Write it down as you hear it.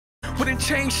Wouldn't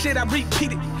change shit, I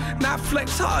repeat it. Not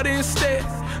flex harder instead.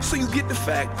 So you get the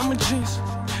fact, I'm a genius.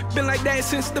 Been like that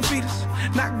since the fetus.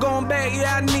 Not going back,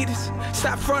 yeah, I need this.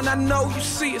 Stop front, I know you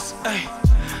see us. Ay.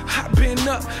 I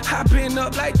been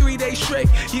up like 3 days straight.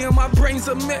 Yeah, my brain's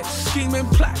a mess. Scheming,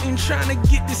 plotting, trying to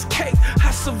get this cake.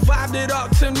 I survived it all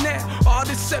till now. All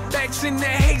the setbacks and the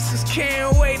haste,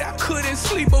 can't wait. I couldn't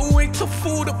sleep, but wait till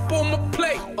food up on my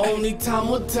plate. Only time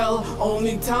will tell,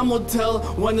 only time will tell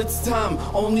when it's time.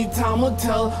 Only time will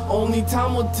tell, only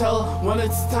time will tell when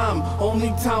it's time.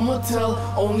 Only time will tell,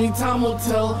 only time will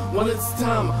tell when it's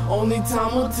time. Only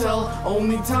time will tell,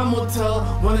 only time will tell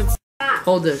when it's time.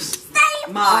 Hold this.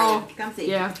 Mom, come see.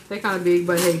 Yeah, they're kind of big,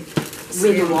 but hey.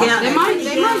 They might.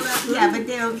 Yeah, but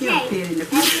they'll fit in the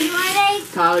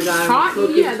picture. Tyler got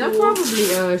him. Yeah, they'll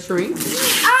probably shrink.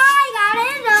 Oh, I got it.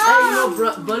 Hey, you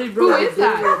know, buddy, bro. Who is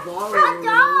that?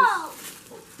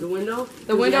 The window?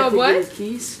 The window of what?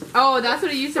 Keys. Oh, that's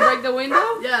what he used to break the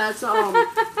window? Yeah, that's buddy.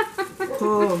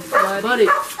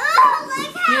 Oh,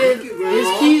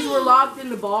 His keys were locked in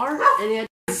the bar, and he had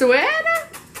Swear?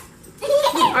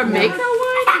 Or make her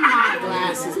one? my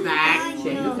glasses back.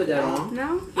 Shit, you put that on.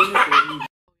 No?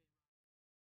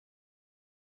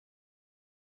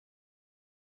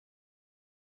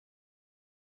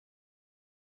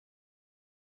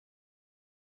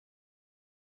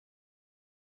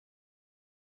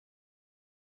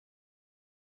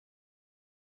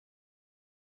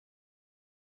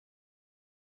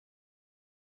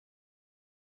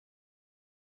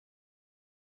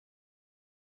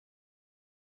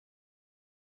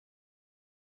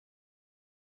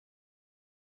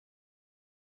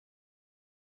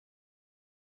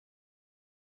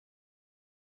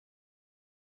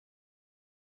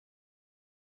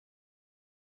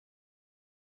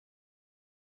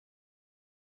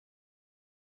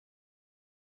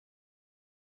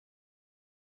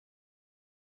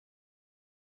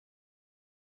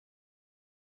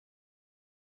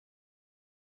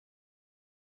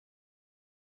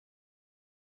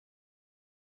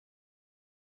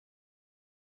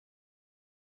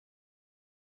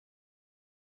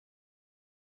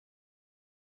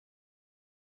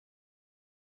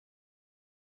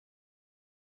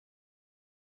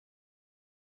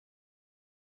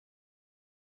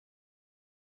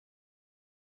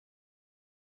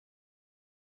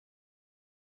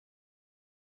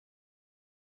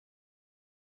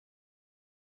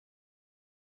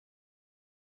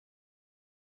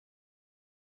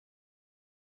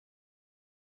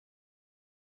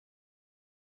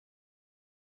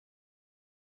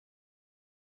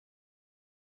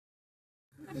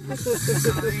 It's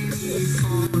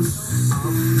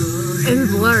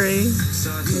blurry.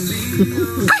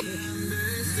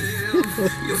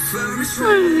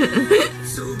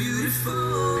 So beautiful,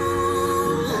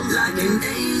 like an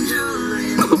angel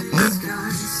in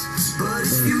disguise. But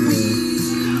if you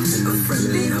need a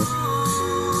friendly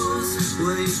horse,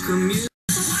 will you commute?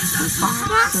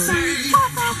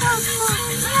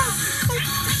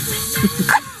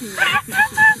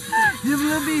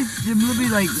 Jim Libby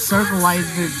like circle lights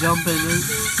for jumping.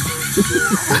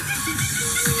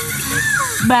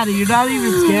 Maddie, you're not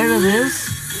even scared of this?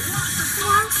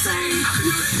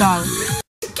 God.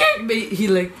 She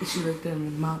licked him in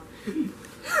his mouth.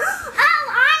 Oh,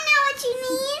 I know what you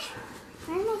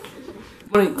need.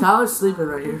 Wait, Tyler's sleeping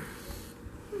right here.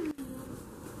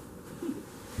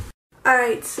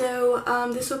 Alright, so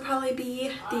this will probably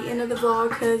be the end of the vlog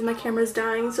because my camera's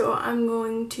dying, so I'm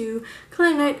going to call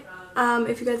it a night.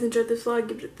 If you guys enjoyed this vlog,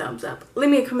 give it a thumbs up. Leave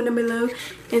me a comment down below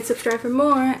and subscribe for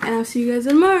more, and I'll see you guys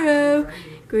tomorrow.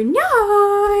 Good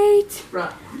night.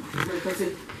 Right.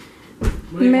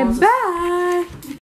 Bye.